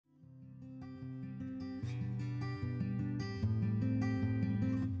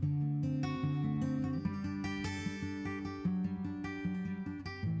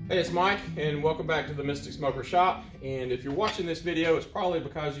Hey, it's Mike, and welcome back to the Mystic Smoker Shop. And if you're watching this video, it's probably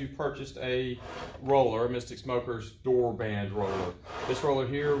because you purchased a roller, Mystic Smoker's door band roller. This roller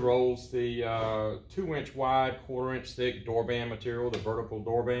here rolls the 2-inch wide, 1/4-inch thick door band material, the vertical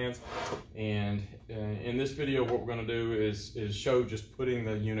door bands. And in this video, what we're going to do is show just putting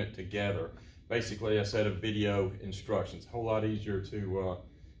the unit together. Basically, a set of video instructions. A whole lot easier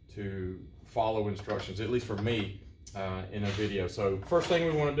to follow instructions, at least for me. In a video. So first thing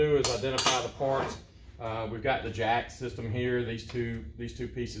we want to do is identify the parts. We've got the jack system here, these two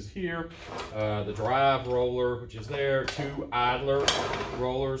pieces here, the drive roller, which is there, 2 idler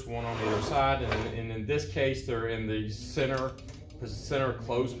rollers, one on either side, and in this case they're in the center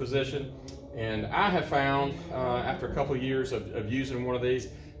closed position. And I have found after a couple of years of using one of these,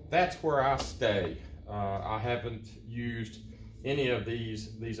 that's where I stay. I haven't used any of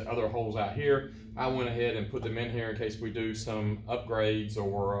these other holes out here. I went ahead and put them in here in case we do some upgrades,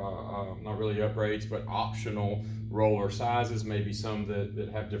 or not really upgrades, but optional roller sizes, maybe some that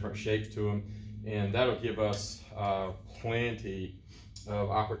have different shapes to them, and that'll give us plenty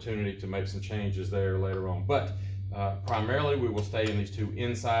of opportunity to make some changes there later on. But primarily we will stay in these 2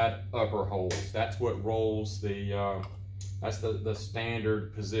 inside upper holes. That's what rolls the that's the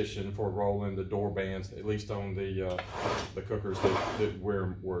standard position for rolling the door bands, at least on the cookers that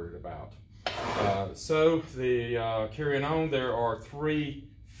we're worried about. So carrying on, there are 3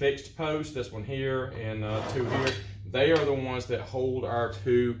 fixed posts, this one here and 2 here. They are the ones that hold our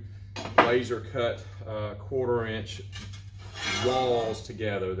 2 laser cut 1/4-inch walls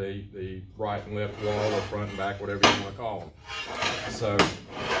together, the right and left wall, or front and back, whatever you want to call them. So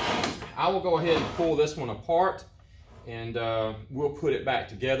I will go ahead and pull this one apart, and we'll put it back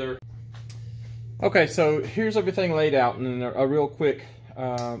together. Okay, so here's everything laid out, and a real quick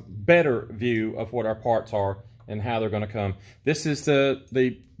better view of what our parts are and how they're going to come. This is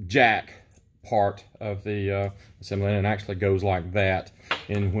the jack part of the assembly, and it actually goes like that.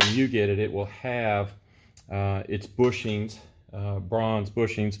 And when you get it, it will have its bushings, bronze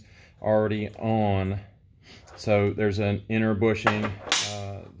bushings, already on. So there's an inner bushing,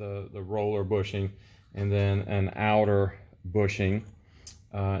 the roller bushing, and then an outer bushing,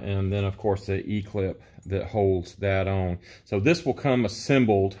 and then of course the E-clip that holds that on. So this will come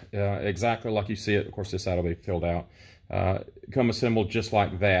assembled exactly like you see it. Of course, this side will be filled out. Come assembled just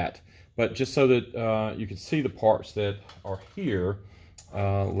like that. But just so that you can see the parts that are here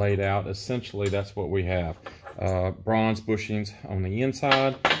laid out, essentially that's what we have. Bronze bushings on the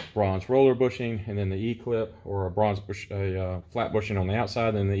inside, bronze roller bushing, and then the E-clip, or a bronze flat bushing on the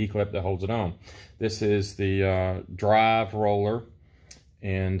outside, and the E-clip that holds it on. This is the drive roller,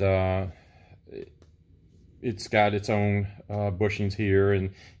 and it's got its own bushings here,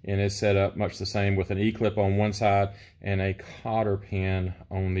 and it's set up much the same with an E-clip on one side and a cotter pin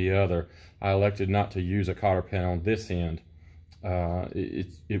on the other. I elected not to use a cotter pin on this end.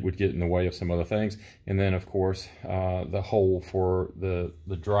 It would get in the way of some other things. And then of course the hole for the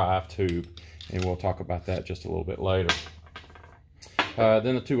drive tube, and we'll talk about that just a little bit later.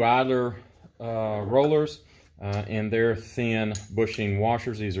 Then the 2 idler rollers, and they're thin bushing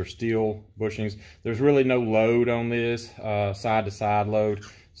washers. These are steel bushings. There's really no load on this, side to side load,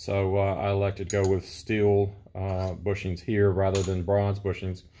 so I elected to go with steel bushings here rather than bronze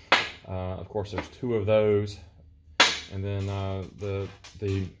bushings. Of course there's 2 of those. And then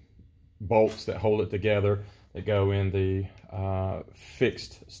the bolts that hold it together, that go in the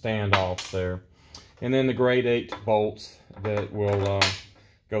fixed standoffs there. And then the grade 8 bolts that will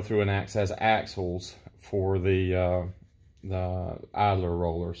go through and act as axles for the idler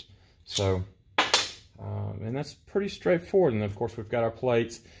rollers. So, and that's pretty straightforward. And of course we've got our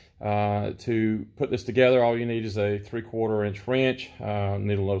plates. To put this together, all you need is a 3/4-inch wrench,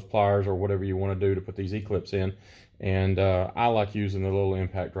 needle nose pliers, or whatever you want to do to put these E-clips in. And I like using the little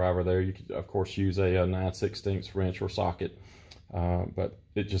impact driver there. You could, of course, use a 9/16 wrench or socket, but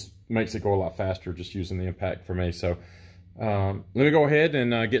it just makes it go a lot faster just using the impact for me. So let me go ahead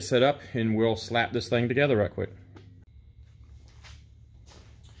and get set up, and we'll slap this thing together right quick.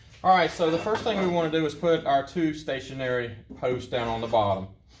 All right, so the first thing we want to do is put our 2 stationary posts down on the bottom.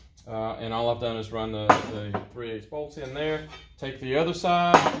 And all I've done is run the 3/8 bolts in there. Take the other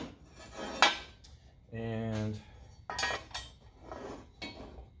side and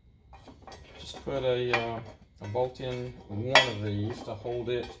just put a bolt in one of these to hold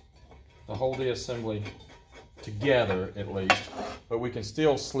the assembly together at least. But we can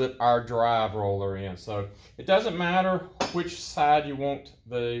still slip our drive roller in. So it doesn't matter which side you want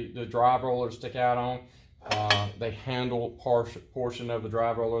the drive roller to stick out on. They handle portion of the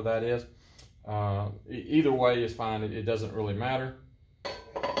drive roller, that is. Either way is fine. It doesn't really matter.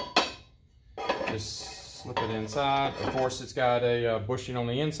 Just slip it inside. Of course, it's got a bushing on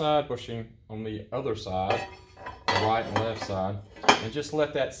the inside, bushing on the other side, the right and left side. And just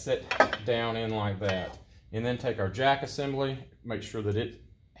let that sit down in like that. And then take our jack assembly, make sure that it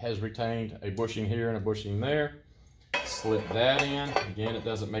has retained a bushing here and a bushing there. Slip that in. Again, it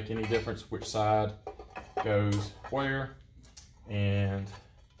doesn't make any difference which side goes where. And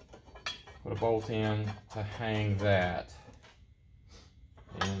put a bolt in to hang that.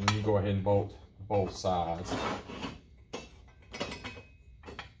 And you go ahead and bolt both sides.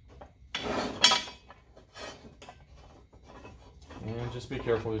 And just be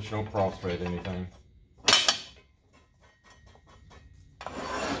careful that you don't cross thread anything.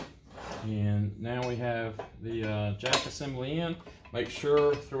 And now we have the jack assembly in. Make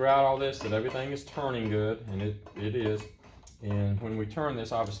sure throughout all this that everything is turning good, and it is. And when we turn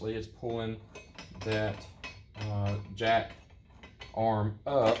this, obviously it's pulling that jack arm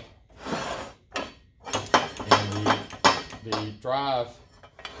up, and the drive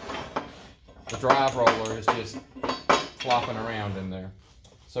roller is just flopping around in there.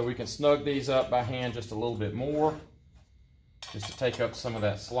 So we can snug these up by hand just a little bit more, just to take up some of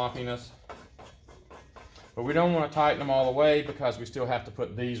that sloppiness. But we don't want to tighten them all the way because we still have to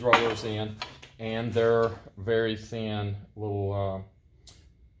put these rollers in, and they're very thin little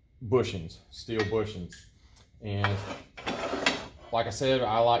bushings, steel bushings. And like I said,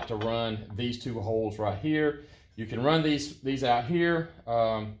 I like to run these two holes right here. You can run these out here.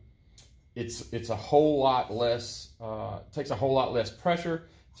 It's a whole lot less, takes a whole lot less pressure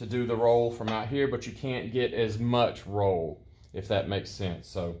to do the roll from out here, but you can't get as much roll, if that makes sense.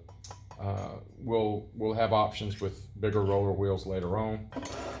 So we'll have options with bigger roller wheels later on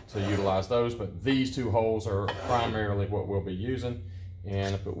to utilize those, but these two holes are primarily what we'll be using.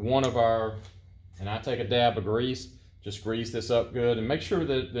 And if one of our, and I take a dab of grease, just grease this up good, and make sure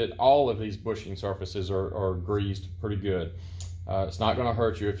that all of these bushing surfaces are greased pretty good. It's not going to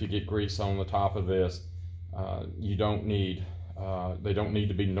hurt you if you get grease on the top of this. You don't need, they don't need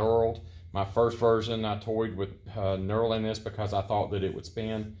to be knurled. My first version, I toyed with knurling this because I thought that it would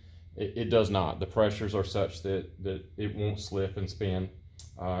spin. It does not. The pressures are such that it won't slip and spin.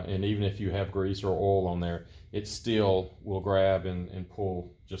 And even if you have grease or oil on there, it still will grab and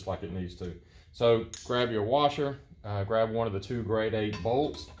pull just like it needs to. So grab your washer, grab one of the two grade 8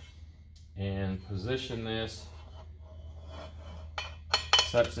 bolts, and position this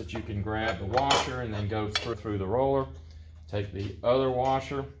such that you can grab the washer and then go through the roller. Take the other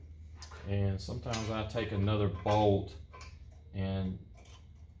washer, and sometimes I take another bolt and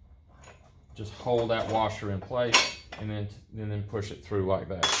just hold that washer in place, and then push it through like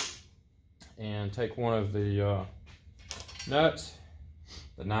that. And take one of the nuts,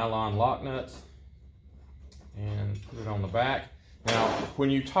 the nylon lock nuts, and put it on the back. Now, when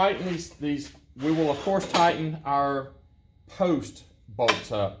you tighten these, we will of course tighten our post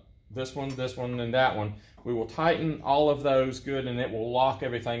bolts up. This one, and that one. We will tighten all of those good, and it will lock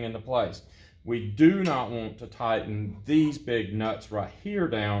everything into place. We do not want to tighten these big nuts right here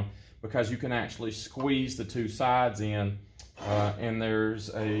down, because you can actually squeeze the two sides in, and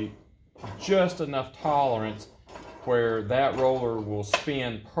there's just enough tolerance where that roller will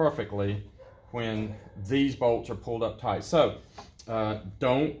spin perfectly when these bolts are pulled up tight. So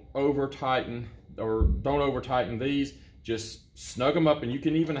don't over tighten these. Just snug them up, and you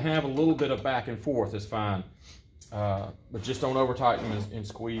can even have a little bit of back and forth is fine, but just don't over tighten them and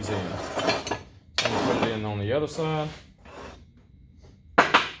squeeze in. So I'm gonna put it in on the other side,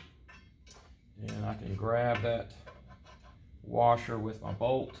 and I can grab that washer with my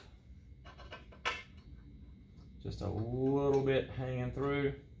bolt, just a little bit hanging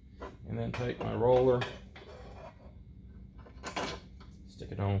through, and then take my roller,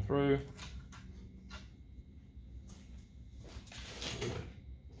 stick it on through.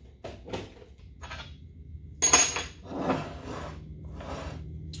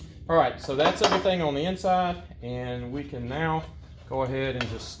 All right, so that's everything on the inside, and we can now go ahead and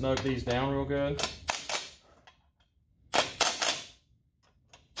just snug these down real good.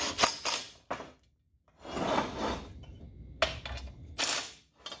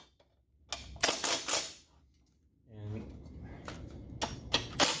 And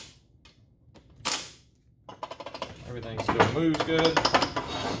everything still moves good.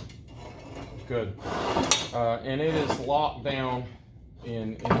 Good. And it is locked down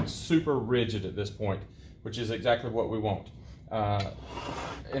and super rigid at this point, which is exactly what we want.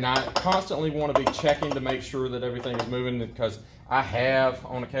 And I constantly want to be checking to make sure that everything is moving, because I have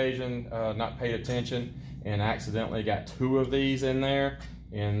on occasion not paid attention and accidentally got 2 of these in there,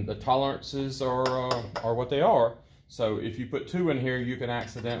 and the tolerances are what they are. So if you put 2 in here, you can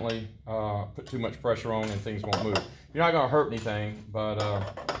accidentally put too much pressure on and things won't move. You're not going to hurt anything, but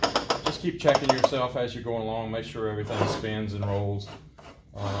just keep checking yourself as you're going along. Make sure everything spins and rolls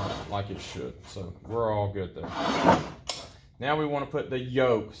like it should. So we're all good there. Now we want to put the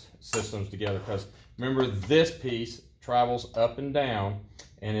yoke systems together, because remember, this piece travels up and down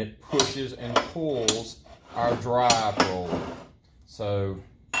and it pushes and pulls our drive roller. So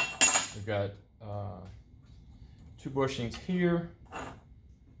we've got 2 bushings here,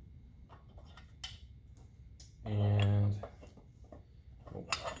 and we'll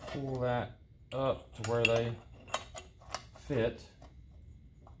pull that up to where they fit.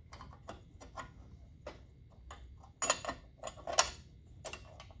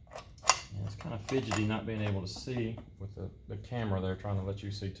 And it's kind of fidgety not being able to see with the camera there, trying to let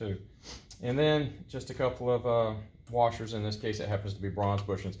you see too. And then just a couple of washers. In this case, it happens to be bronze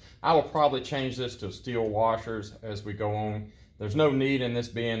bushings. I will probably change this to steel washers as we go on. There's no need in this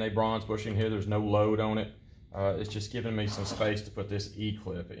being a bronze bushing here. There's no load on it. It's just giving me some space to put this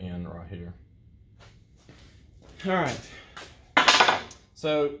E-clip in right here. All right.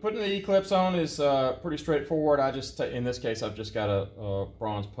 So putting the E-clips on is pretty straightforward. In this case, I've just got a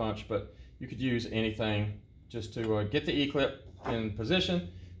bronze punch, but you could use anything just to get the E-clip in position,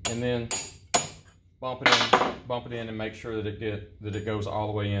 and then bump it in and make sure that it goes all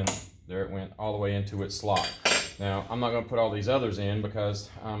the way in. There it went, all the way into its slot. Now, I'm not going to put all these others in because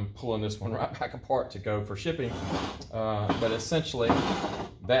I'm pulling this one right back apart to go for shipping. But essentially,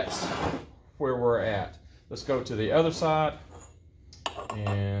 that's where we're at. Let's go to the other side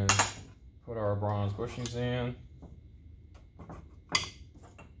and put our bronze bushings in.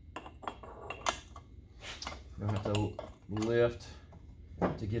 We're going to have to lift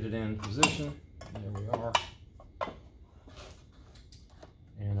to get it in position. There we are.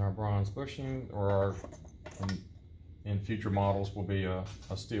 And our bronze bushing, or in future models, will be a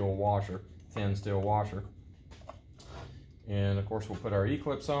steel washer, thin steel washer. And of course, we'll put our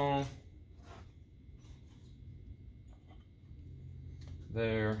E-clips on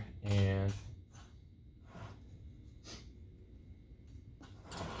there, and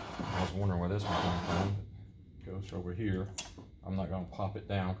I was wondering where this one came from. It goes over here. I'm not going to pop it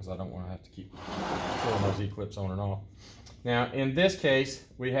down because I don't want to have to keep pulling those E-clips on and off. Now, in this case,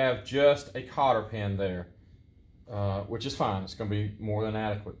 we have just a cotter pin there, which is fine. It's going to be more than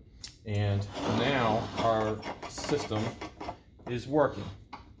adequate. And now our system is working.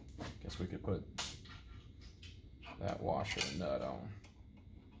 Guess we could put that washer and nut on.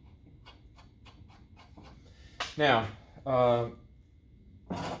 Now,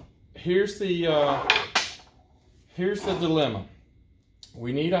 here's the dilemma.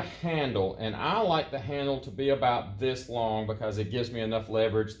 We need a handle, and I like the handle to be about this long because it gives me enough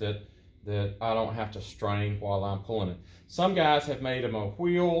leverage that I don't have to strain while I'm pulling it. Some guys have made them a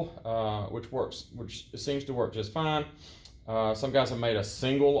wheel, which seems to work just fine. Some guys have made a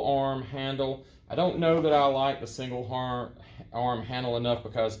single arm handle. I don't know that I like the single arm handle enough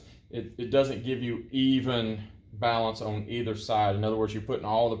because it doesn't give you even balance on either side. In other words, you're putting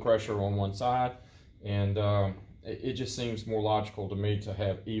all the pressure on one side, and it just seems more logical to me to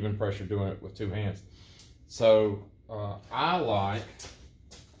have even pressure doing it with 2 hands. So I like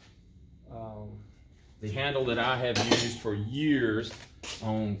the handle that I have used for years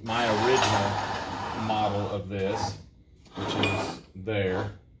on my original model of this, which is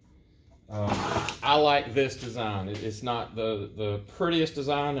there. I like this design. It's not the prettiest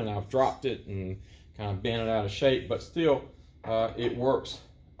design, and I've dropped it and kind of bent it out of shape, but still it works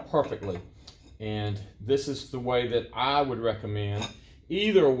perfectly. And this is the way that I would recommend.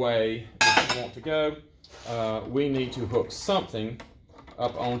 Either way that you want to go, we need to hook something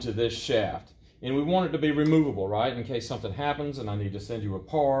up onto this shaft. And we want it to be removable, right? In case something happens and I need to send you a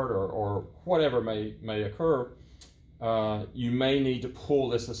part or whatever may occur, you may need to pull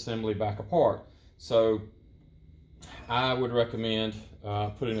this assembly back apart. So I would recommend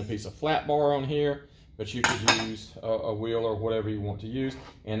putting a piece of flat bar on here, but you could use a wheel or whatever you want to use.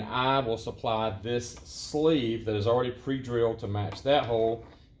 And I will supply this sleeve that is already pre-drilled to match that hole.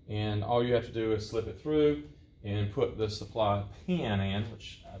 And all you have to do is slip it through and put the supply pin in,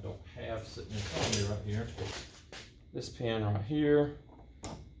 which I don't have sitting in front of me right here. This pin right here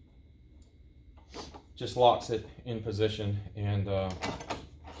just locks it in position, and you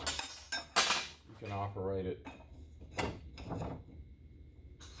can operate it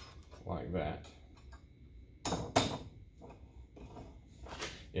like that.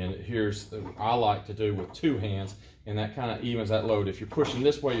 And here's I like to do with 2 hands, and that kind of evens that load. If you're pushing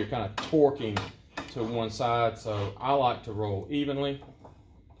this way, you're kind of torquing to one side, so I like to roll evenly.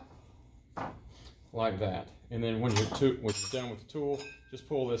 like that. And then when you're done with the tool, just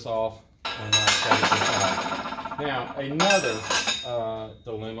pull this off and set it aside. Now, another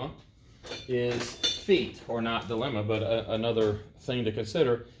dilemma is feet, or not dilemma, but another thing to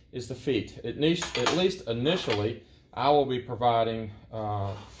consider is the feet. At least initially, I will be providing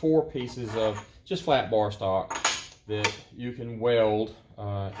 4 pieces of just flat bar stock that you can weld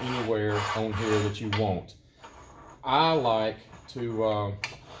anywhere on here that you want. I like to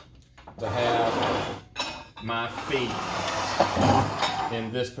have my feet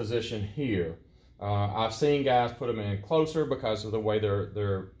in this position here. I've seen guys put them in closer because of the way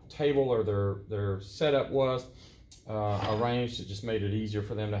their table or their setup was arranged. It just made it easier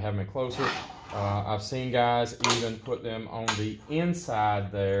for them to have them in closer. I've seen guys even put them on the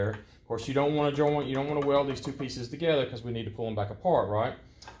inside there. Of course, you don't want to weld these 2 pieces together because we need to pull them back apart, right?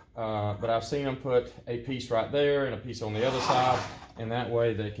 But I've seen them put a piece right there and a piece on the other side, and that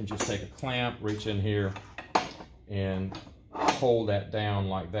way they can just take a clamp, reach in here, and hold that down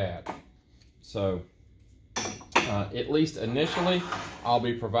like that. So at least initially, I'll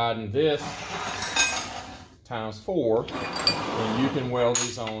be providing this times 4, and you can weld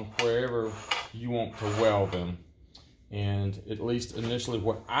these on wherever you want to weld them. And at least initially,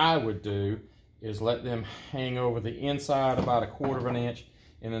 what I would do is let them hang over the inside about 1/4 inch,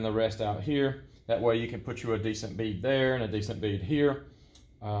 and then the rest out here. That way you can put you a decent bead there and a decent bead here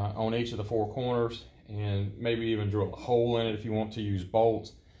on each of the 4 corners, and maybe even drill a hole in it if you want to use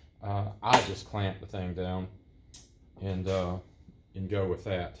bolts. I just clamp the thing down and go with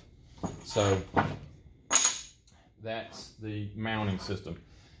that. So that's the mounting system.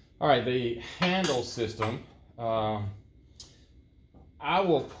 All right, the handle system. I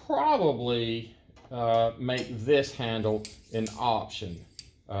will probably make this handle an option.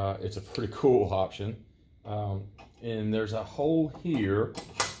 It's a pretty cool option. And there's a hole here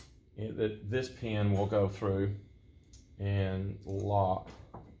that this pin will go through and lock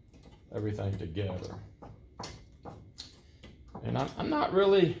everything together. And I'm not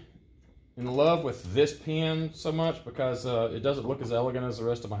really in love with this pin so much because it doesn't look as elegant as the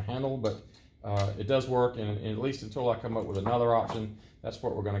rest of my handle, but it does work, and at least until I come up with another option, that's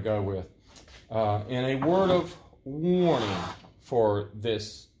what we're going to go with. And a word of warning for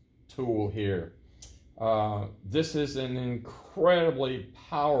this tool here. This is an incredibly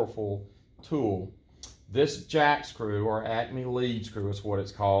powerful tool. This jack screw, or Acme lead screw is what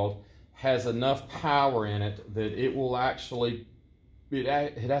it's called, has enough power in it that it will actually,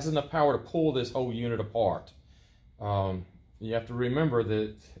 it has enough power to pull this whole unit apart. You have to remember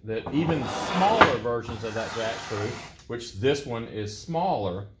that even smaller versions of that jack screw, which this one is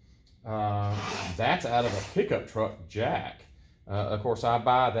smaller, that's out of a pickup truck jack. Of course, I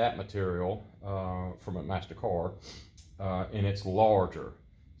buy that material from a MasterCard, and it's larger.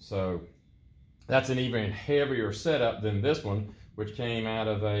 So that's an even heavier setup than this one, which came out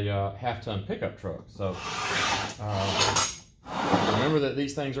of a half-ton pickup truck. So remember that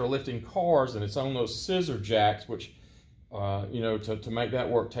these things are lifting cars, and it's on those scissor jacks, which you know, to make that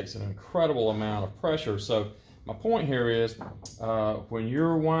work takes an incredible amount of pressure. So my point here is when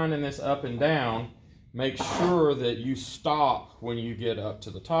you're winding this up and down, make sure that you stop when you get up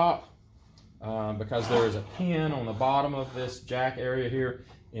to the top, because there is a pin on the bottom of this jack area here,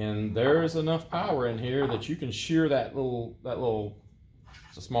 and there is enough power in here that you can shear that little,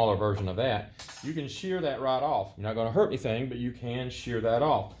 it's a smaller version of that, you can shear that right off. You're not going to hurt anything, but you can shear that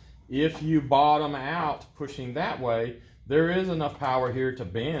off. If you bottom out pushing that way, there is enough power here to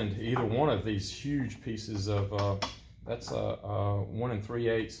bend either one of these huge pieces of, that's a 1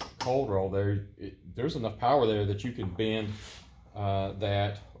 3/8 cold roll there. There's enough power there that you can bend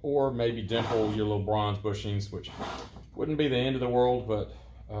that, or maybe dimple your little bronze bushings, which wouldn't be the end of the world, but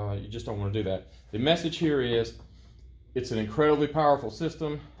you just don't want to do that. The message here is it's an incredibly powerful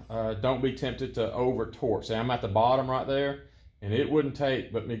system. Don't be tempted to over torque. See, I'm at the bottom right there, and it wouldn't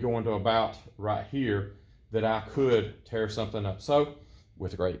take but me going to about right here that I could tear something up. So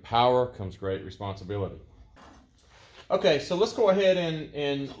with great power comes great responsibility. Okay, so let's go ahead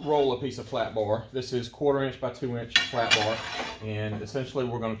and roll a piece of flat bar. This is 1/4 inch by 2 inch flat bar, and essentially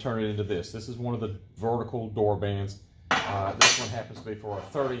we're going to turn it into this. This is one of the vertical door bands. This one happens to be for a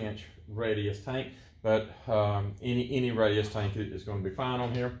 30-inch radius tank, but any radius tank is going to be fine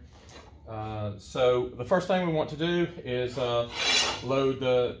on here. So the first thing we want to do is load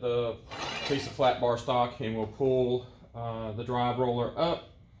the piece of flat bar stock, and we'll pull the drive roller up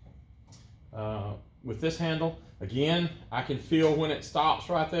with this handle. Again, I can feel when it stops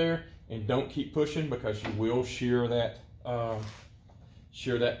right there, and don't keep pushing because you will shear that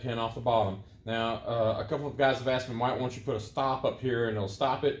pin off the bottom. Now, a couple of guys have asked me, Mike, why don't you put a stop up here and it'll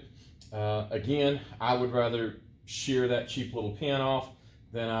stop it? Again, I would rather shear that cheap little pin off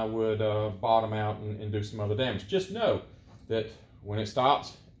than I would bottom out and do some other damage. Just know that when it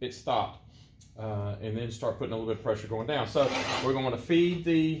stops, it stopped. And then start putting a little bit of pressure going down. So we're going to feed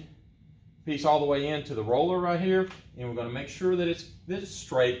the piece all the way into the roller right here, and we're going to make sure that it's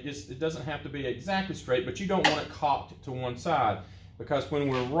straight. It doesn't have to be exactly straight, but you don't want it cocked to one side, because when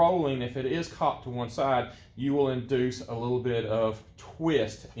we're rolling, if it is cocked to one side, you will induce a little bit of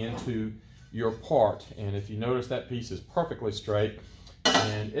twist into your part. And if you notice, that piece is perfectly straight,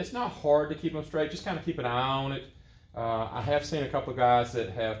 and it's not hard to keep them straight. Just kind of keep an eye on it. I have seen a couple of guys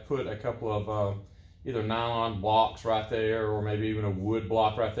that have put a couple of either nylon blocks right there, or maybe even a wood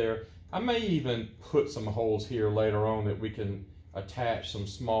block right there. I may even put some holes here later on that we can attach some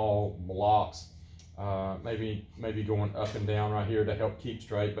small blocks, maybe going up and down right here to help keep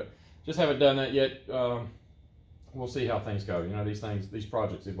straight, but just haven't done that yet. We'll see how things go. You know, these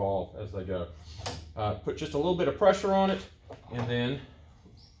projects evolve as they go. Put just a little bit of pressure on it, and then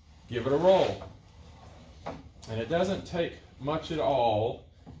give it a roll. And it doesn't take much at all,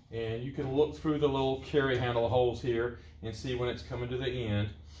 and you can look through the little carry handle holes here and see when it's coming to the end.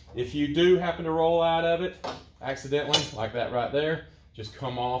 If you do happen to roll out of it accidentally, like that right there, just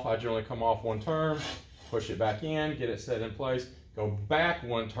come off. I generally come off one turn, push it back in, get it set in place, go back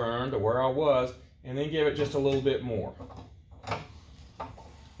one turn to where I was, and then give it just a little bit more.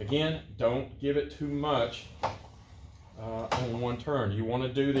 Again, don't give it too much on one turn. You want to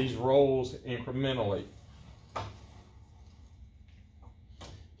do these rolls incrementally.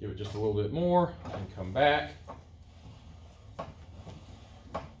 Give it just a little bit more and come back.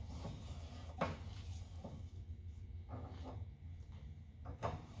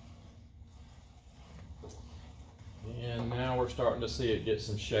 And now we're starting to see it get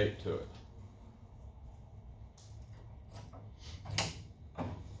some shape to it.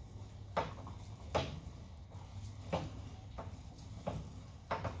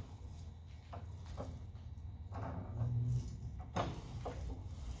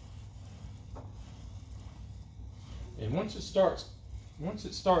 And once it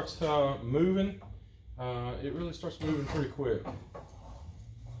starts moving, it really starts moving pretty quick.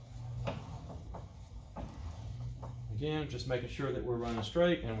 Again, just making sure that we're running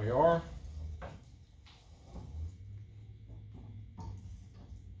straight, and we are.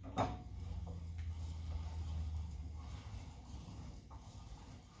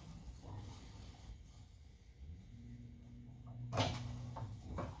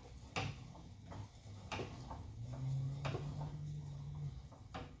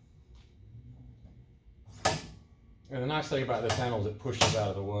 And the nice thing about this handle is it pushes out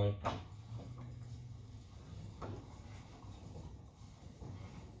of the way.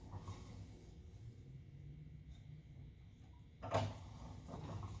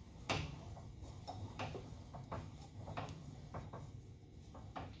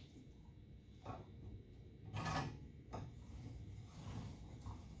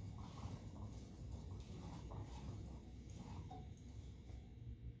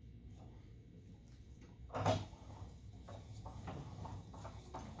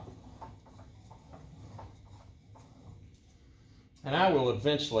 And I will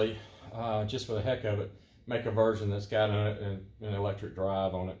eventually, just for the heck of it, make a version that's got an electric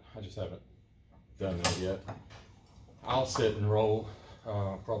drive on it. I just haven't done that yet. I'll sit and roll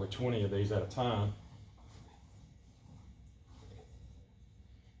probably 20 of these at a time.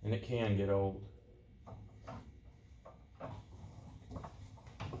 And it can get old.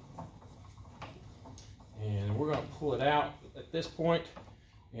 And we're going to pull it out at this point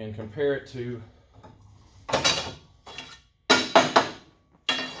and compare it to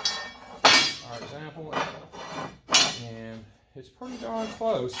example, and it's pretty darn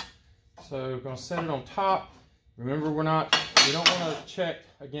close. So we're going to set it on top. Remember, we don't want to check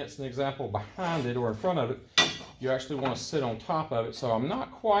against an example behind it or in front of it. You actually want to sit on top of it. So I'm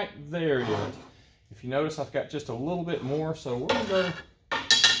not quite there yet. If you notice, I've got just a little bit more. So we're going to go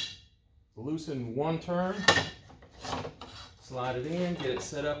loosen one turn, slide it in, get it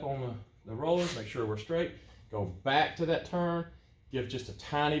set up on the rollers, make sure we're straight. Go back to that turn, give just a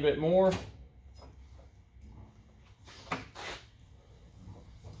tiny bit more.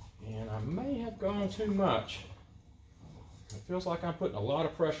 And I may have gone too much. It feels like I'm putting a lot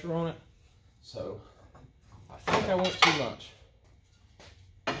of pressure on it, so I think I went too much.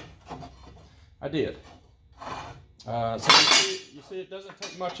 I did. So you see it doesn't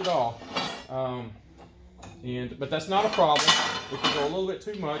take much at all. But that's not a problem. If you go a little bit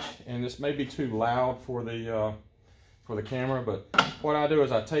too much, and this may be too loud for the camera, but what I do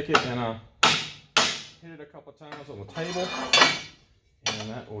is I take it and I hit it a couple of times on the table, and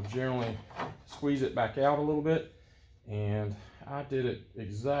that will generally squeeze it back out a little bit. And I did it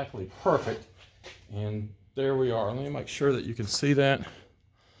exactly perfect, and there we are. Let me make sure that you can see that.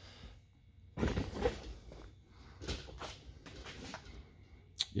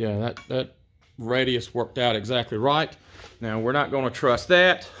 Yeah, that radius worked out exactly right. Now we're not going to trust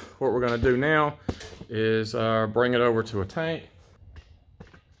that. What we're going to do now is bring it over to a tank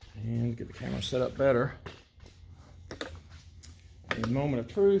and get the camera set up better. A moment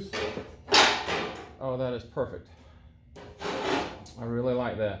of truth. Oh, that is perfect. I really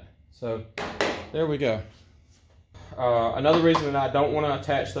like that. So there we go. Another reason that I don't want to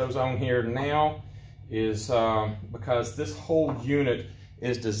attach those on here now is because this whole unit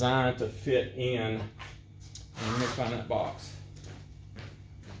is designed to fit in. Let me find that box.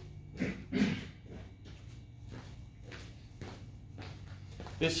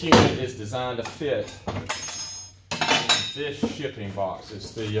 This unit is designed to fit this shipping box.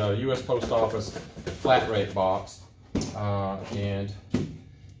 It's the U.S. Post Office flat rate box. And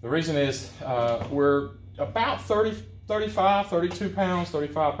the reason is we're about 32 pounds,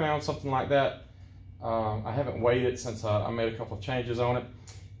 35 pounds, something like that. I haven't weighed it since I made a couple of changes on it.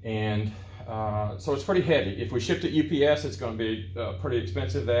 And so it's pretty heavy. If we shipped it UPS, it's going to be pretty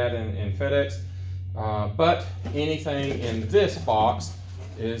expensive, that and FedEx. But anything in this box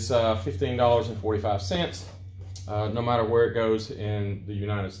is $15.45, no matter where it goes in the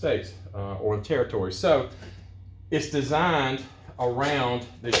United States or the territory. So it's designed around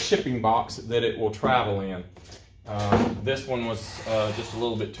the shipping box that it will travel in. This one was just a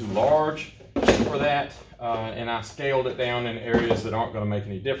little bit too large for that, and I scaled it down in areas that aren't going to make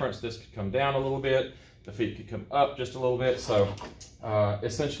any difference. This could come down a little bit, the feet could come up just a little bit. So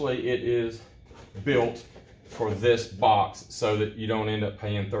essentially it is built for this box so that you don't end up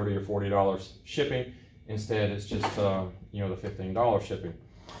paying $30 or $40 shipping. Instead, it's just you know, the $15 shipping.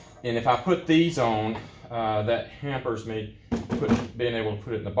 And if I put these on, that hampers me being able to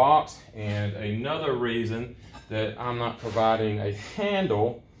put it in the box. And another reason that I'm not providing a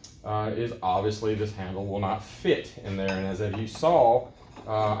handle is obviously this handle will not fit in there. And as you saw,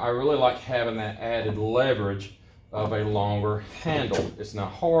 I really like having that added leverage of a longer handle. It's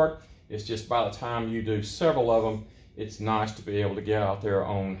not hard. It's just by the time you do several of them, it's nice to be able to get out there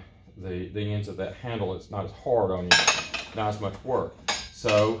on the ends of that handle. It's not as hard on you, not as much work.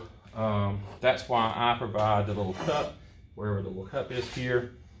 So that's why I provide the little cup, wherever the little cup is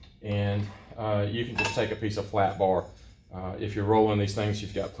here. And you can just take a piece of flat bar. If you're rolling these things,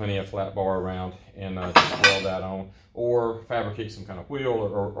 you've got plenty of flat bar around, and just weld that on, or fabricate some kind of wheel,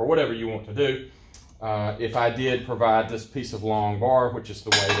 or whatever you want to do. If I did provide this piece of long bar, which is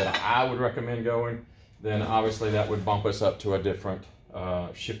the way that I would recommend going, then obviously that would bump us up to a different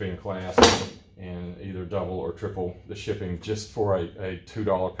shipping class and either double or triple the shipping just for a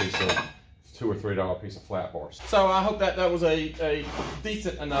 $2 piece of $2 or $3 piece of flat bars. So I hope that was a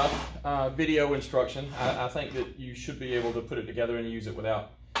decent enough video instruction. I think that you should be able to put it together and use it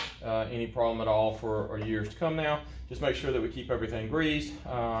without any problem at all for years to come now. Just make sure that we keep everything greased.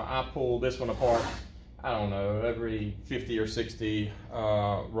 I pull this one apart, I don't know, every 50 or 60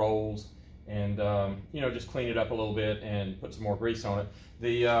 rolls, and you know, just clean it up a little bit and put some more grease on it.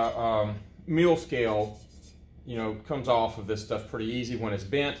 The mule scale, you know, comes off of this stuff pretty easy when it's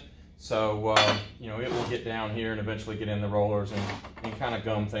bent. So, you know, it will get down here and eventually get in the rollers and kind of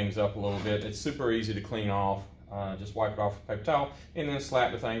gum things up a little bit. It's super easy to clean off. Just wipe it off with a paper towel and then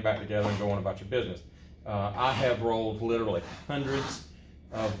slap the thing back together and go on about your business. I have rolled literally hundreds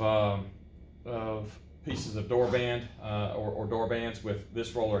of pieces of door band or door bands with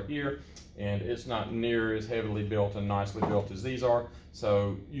this roller here, and it's not near as heavily built and nicely built as these are.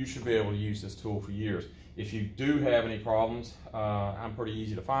 So you should be able to use this tool for years. If you do have any problems, I'm pretty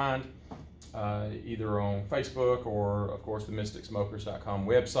easy to find, either on Facebook or, of course, the mysticsmokers.com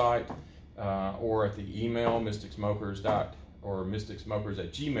website, or at the email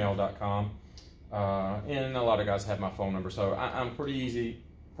mysticsmokers@gmail.com. And a lot of guys have my phone number, so I'm a pretty easy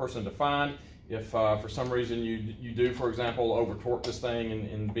person to find. If for some reason you do, for example, over torque this thing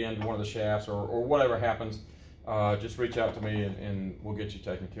and bend one of the shafts or whatever happens, just reach out to me and we'll get you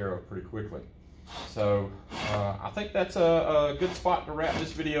taken care of pretty quickly. So I think that's a good spot to wrap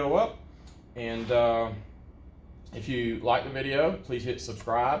this video up. And if you like the video, please hit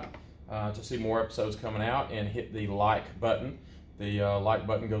subscribe to see more episodes coming out, and hit the like button. The like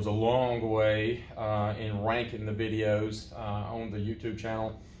button goes a long way in ranking the videos on the YouTube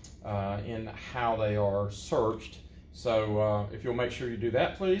channel in how they are searched. So if you'll make sure you do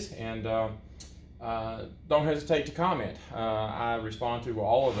that, please. And don't hesitate to comment. I respond to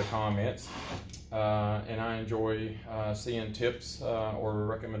all of the comments, and I enjoy seeing tips or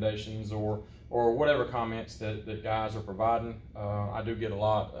recommendations or whatever comments that guys are providing. I do get a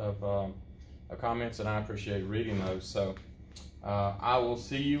lot of comments, and I appreciate reading those. So I will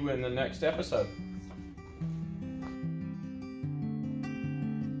see you in the next episode.